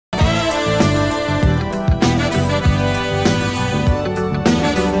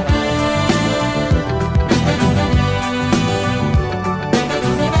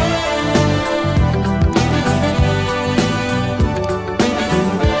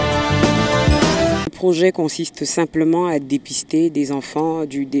projet consiste simplement à dépister des enfants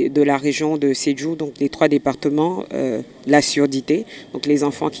de la région de Sédhiou, donc les 3 départements, la surdité, donc les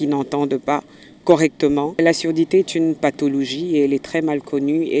enfants qui n'entendent pas correctement. La surdité est une pathologie et elle est très mal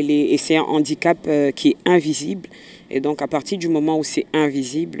connue et c'est un handicap qui est invisible. Et donc à partir du moment où c'est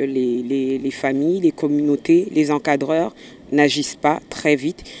invisible, les familles, les communautés, les encadreurs n'agissent pas très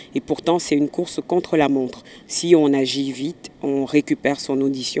vite et pourtant c'est une course contre la montre. Si on agit vite, on récupère son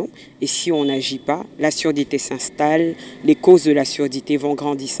audition et si on n'agit pas, la surdité s'installe, les causes de la surdité vont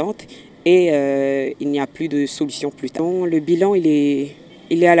grandissantes et il n'y a plus de solution plus tard. Le bilan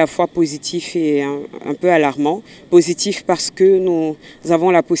il est à la fois positif et un peu alarmant. Positif parce que nous avons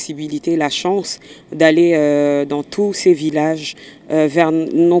la possibilité, la chance d'aller dans tous ces villages vers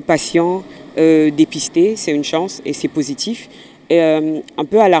nos patients dépistés. C'est une chance et c'est positif. Et un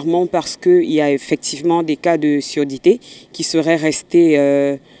peu alarmant parce qu'il y a effectivement des cas de surdité qui seraient restés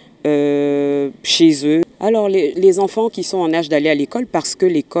chez eux. Alors les enfants qui sont en âge d'aller à l'école, parce que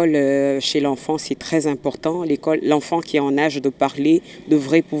l'école chez l'enfant c'est très important, l'enfant qui est en âge de parler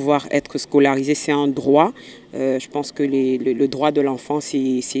devrait pouvoir être scolarisé, c'est un droit. Je pense que le droit de l'enfant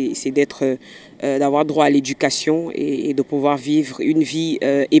c'est d'avoir droit à l'éducation et de pouvoir vivre une vie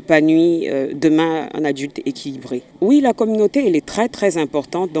épanouie, demain un adulte équilibré. Oui, la communauté elle est très très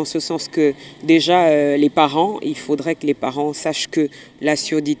importante dans ce sens que déjà les parents, il faudrait que les parents sachent que la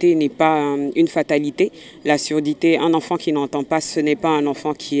surdité n'est pas une fatalité. La surdité, un enfant qui n'entend pas, ce n'est pas un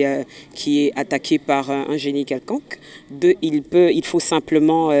enfant qui est attaqué par un génie quelconque. Il faut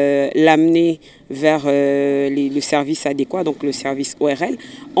simplement l'amener vers le service adéquat, donc le service ORL.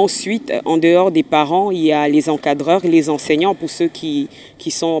 Ensuite, en dehors des parents, il y a les encadreurs et les enseignants pour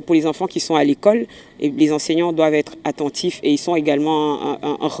pour les enfants qui sont à l'école. Les enseignants doivent être attentifs et ils sont également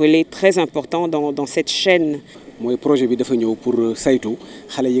un relais très important dans cette chaîne. Mooy projet bi dafa ñëw pour saytu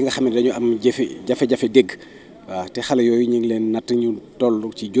xale yi nga xam ne dañu am jafe-jafe dégg waaw te xale yooyu ñu ngi leen natt ñu toll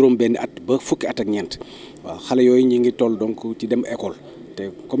ci juróom-benn at ba fukki at ak ñeent waaw xale yooyu ñu ngi toll donc ci dem école te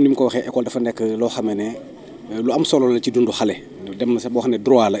comme ni mu ko waxee école dafa nekk loo xam ne lu am solo la ci dundu xale dem na sax boo xam ne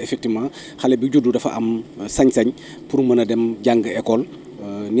droit la effectivement xale bi juddu dafa am sañ-sañ pour mën a dem jàng école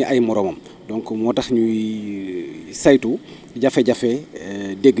ni ay moromam donc moo tax ñuy saytu jafe-jafe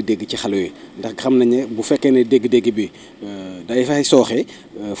dégg-dégg ci xale yooyu ndax xam nañ ne bu fekkee ne dégg-dégg bi day fay sooxe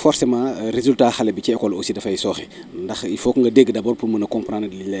forcément résultat xale bi ci école aussi dafay sooxe ndax il faut que nga dégg d'abord pour mën a comprendre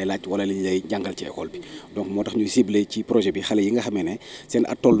li ñu lay laaj wala li ñu lay jàngal ci école bi donc moo tax ñuy ciblé ci projet bi xale yi nga xamee ne seen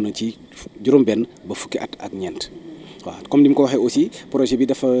at toll na ci juróom-benn ba fukki at ak ñeent. waaw comme ni mu ko waxee aussi projet bi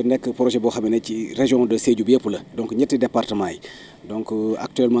dafa nekk projet boo xam ne ci région de Sédhiou bi yëpp la donc ñetti département yi donc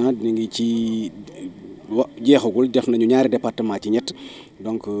actuellement ñu ngi ci jeexagul def nañu ñaari département ci ñett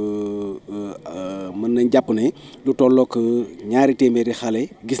donc mën nañ jàpp ne lu tollook ñaari téeméeri xale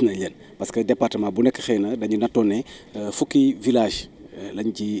gis nañ leen parce que département bu nekk xëy na dañu nattoon ne fukki village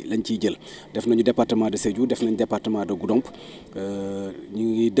lañ ciy jël def nañu département de Sédhiou def nañ département de Goudomp ñu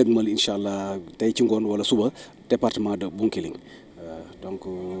ngi dëgmal incha allah tey ci ngoon wala suba département de Bounkiling donc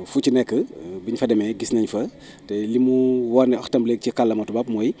fu ci nekk bi ñu fa demee gis nañ fa te li mu war ne wax tam léegi ci kàllaama tubaab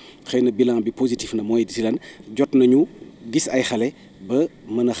mooy xëy na bilan bi positif na mooy si lan jot nañu gis ay xale ba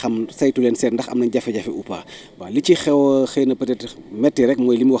mën a xam saytu leen seet ndax am nañ jafe-jafe ou pas waaw li ci xew xëy na peut-être métti rek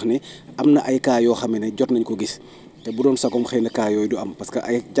mooy li mu wax ne am na ay cas yoo xam ne jot nañ ko gis te bu doon sakom xëy na cas yooyu du am parce que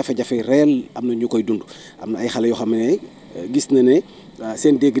ay jafe-jafe réel am na ñu koy dund am na ay xale yoo xam ne gis na ne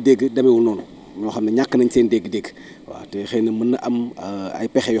seen dégg-dégg demeewul noonu ñoo xam ne ñàkk nañ seen dégg-dégg waaw te xëy na mën na am ay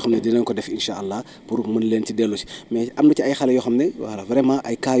pexe yoo xam ne dinañ ko def incha allah pour mën leen ci dellu si mais am na ci ay xale yoo xam ne voilà vraiment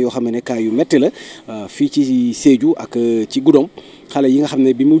ay cas yoo xam ne cas yu métti la fii ci Sédhiou ak ci Goudomp xale yi nga xam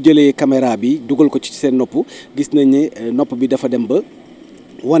ne bi mu jëlee caméra bi dugal ko ci seen nopp gis nañ ne nopp bi dafa dem ba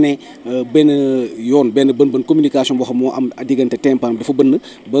wane benn yoon benn bën communication boo xam moo am diggante tympan dafa bënn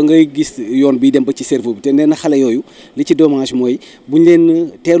ba ngay gis yoon bi dem ba ci cerveau bi te nee na xale yooyu li ci dommage mooy buñ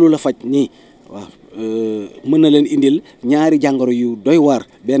leen teelu la faj nii waaw mën na leen indil ñaari jàngoro yu doy waar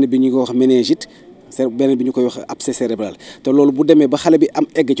benn bi ñu ko wax méningite benn bi ñu koy wax abcès cérébral te loolu bu demee ba xale bi am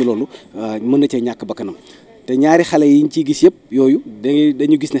egg ci loolu mën na cee ñàkk bakkanam te ñaari xale yi ñu ciy gis yëpp yooyu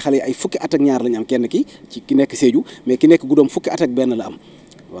dañu gis ne xale yi ay fukki at ak ñaar lañu am kenn ki nekk Sédhiou mais ki nekk Goudomp fukki at ak benn la am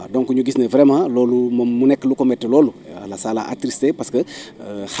waaw donc ñu gis ne vraiment loolu moom mu nekk lu ko métti loolu la ça l'a attristé parce que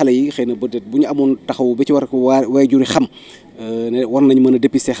xale yi xëy na peut-être bu ñu amoon taxaw ba ci war ko waajur yi xam ne war nañ mën a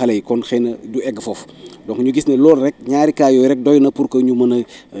dépister xale yi kon xëy na du egg foofu donc ñu gis ne loolu rek ñaari cas yooyu rek doy na pour que ñu mën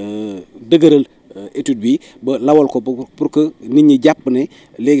a dëgëral étude bi ba lawal ko pour que nit ñi jàpp ne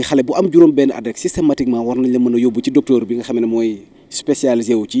léegi xale bu am juróom benn at rek systématiquement war nañ la mën a yóbbu ci docteur bi nga xam ne mooy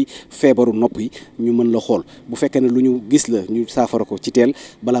spécialisé wu ci feebaru nopp yi ñu mën la xool bu fekkee ne lu ñu gis la ñu saafara ko ci teel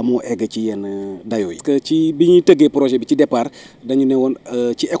balaa moo egg ci yenn dayoo yi. parce que ci bi ñuy tëggee projet bi ci départ dañu ne woon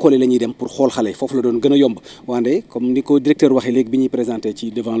ci école yi la ñuy dem pour xool xale yi foofu la doon gën a yomb wante comme ni ko directeur waxee léegi bi ñuy présenté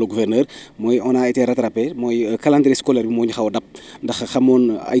ci devant le gouverneur mooy on a été rattrapé mooy calendrier scolaire bi moo ñu xaw a dab ndax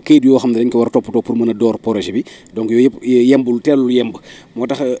xamoon ay kayit yoo xam ne dañ ko war a toppatoo pour mën a door projet bi donc yooyu yëpp yembul teelul yemb moo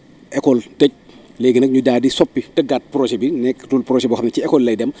tax école tëj. léegi nag ñu daal di soppi tëggaat projet bi nekkatul projet boo xam ne ci école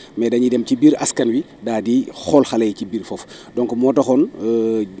lay dem mais dañuy dem ci biir askan wi daal di xool xale yi ci biir foofu donc moo taxoon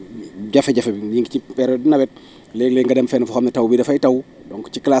jafe-jafe bi ñu ngi ci période nawet léeg-léeg nga dem fenn foo xam ne taw bi dafay taw donc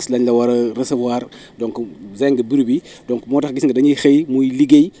ci classe lañ la war a recevoir donc zeng bruit bi donc moo tax gis nga dañuy xëy muy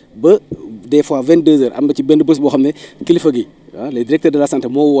liggéey ba des fois 22h am na ci benn bés boo xam ne kilifa gi les directeurs de la santé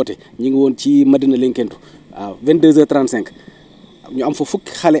moo woote ñu ngi woon ci Madina Lenkentu waaw 22h35 ñu am fa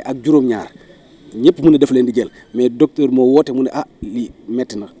fukki xale ak juróom-ñaar. ñëpp mun a def leen di jël mais docteur moo woote mu ne lii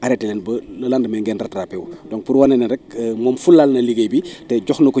métti na arrêté leen ba le lendemain ngeen rattrapé wu donc pour wane ne rek moom fulaal na liggéey bi te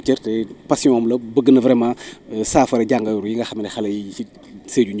jox na ko cër te passion am la bëgg na vraiment saafara jàngoro yi nga xam ne xale yi ci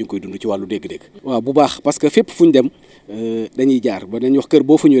Sédhiou ñu ngi koy dund ci wàllu dégg-dégg. waaw bu baax parce que fépp fu ñu dem dañuy jaar ba dañuy wax kër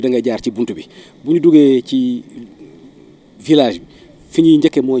boo fa ñëwee da ngay jaar ci buntu bi bu ñu duggee ci village bi fi ñuy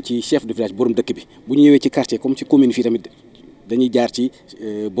njëkkee mooy ci chef de village borom dëkk bi bu ñu ñëwee ci quartier comme ci commune fii tamit. dañuy jaar ci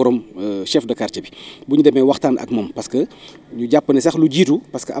borom chef de quartier bi bu ñu demee waxtaan ak moom parce que ñu jàpp ne sax lu jiitu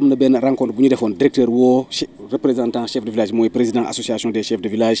parce que am na benn rencontre bu ñu defoon directeur woo représentant chef de village mooy président association des chefs de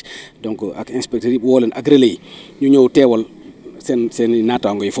village donc ak inspecteurs yi woo leen ak relais yi ñu ñëw teewal seen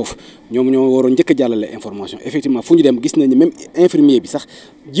naataango yi foofu ñoom ñoo waroon njëkk a jàllale information effectivement fu ñu dem gis nañu même infirmier bi sax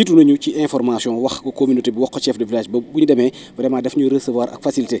jiitu nañu ci information wax ko communauté bi wax ko chef de village ba bu ñu demee vraiment daf ñuy recevoir ak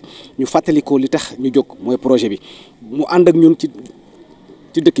facilité ñu fàttali ko li tax ñu jóg mooy projet bi mu ànd ak ñun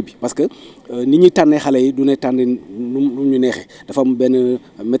ci dëkk bi parce que ni ñuy tànnee xale yi du ne tànn nu ñu neexee dafa am benn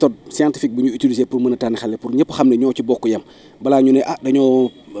méthode scientifique bu ñu utiliser pour mën a tànn xale pour ñëpp xam ne ñoo ci bokk yem balaa ñu ne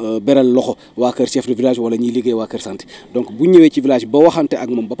dañoo beral loxo waa kër chef de village wala ñuy liggéey waa kër santé donc bu ñëwee ci village ba waxante ak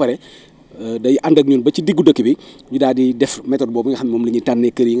moom ba pare day ànd ak ñun ba ci diggu dëkk bi ñu daal di def méthode boobu nga xam ne moom la ñuy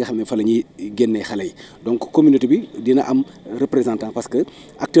tànnee kër yi nga xam ne fa la ñuy génnee xale yi donc communauté bi dina am représentant parce que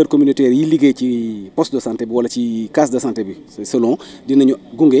acteurs communautaires yi liggéey ci poste de santé bi wala ci case de santé bi selon dinañu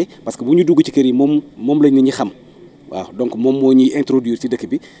gunge parce que bu ñu dugg ci kër yi moom lañ nit ñi xam waaw donc moom moo ñuy introduire ci dëkk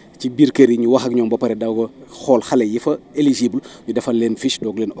bi ci biir kër yi ñu wax ak ñoom ba pare daw ko xool xale yi fa éligible ñu defal leen fiche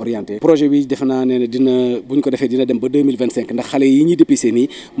doog leen orienté. projet bi defe naa ne dina bu ñu ko defee dina dem ba 2025 ndax xale yi ñuy dépisté nii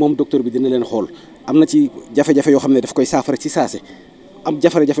moom docteur bi dina leen xool am na ci jafe-jafe yoo xam ne daf koy saafara ci saase. am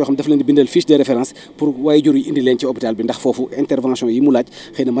jafe-jafe yoo xam ne daf leen di bindal fiche de référence pour waajur yi indi leen ci hôpital bi ndax foofu intervention yi mu laaj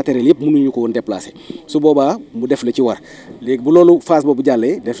xëy na matériel yëpp mënuñu ko woon déplacer su boobaa mu def la ci war léegi bu loolu phase boobu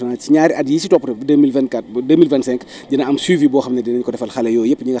jàllee def na ci ñaari at yi ci topp 2024 ba 2025 dina am suivi boo xam ne dinañ ko defal xale yooyu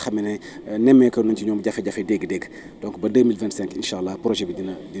yëpp ñi nga xam ne nemmeeku nañ ci ñoom jafe-jafe dégg-dégg donc ba 2025 incha allah projet bi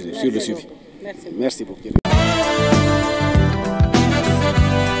dina sur le suivi. Merci beaucoup.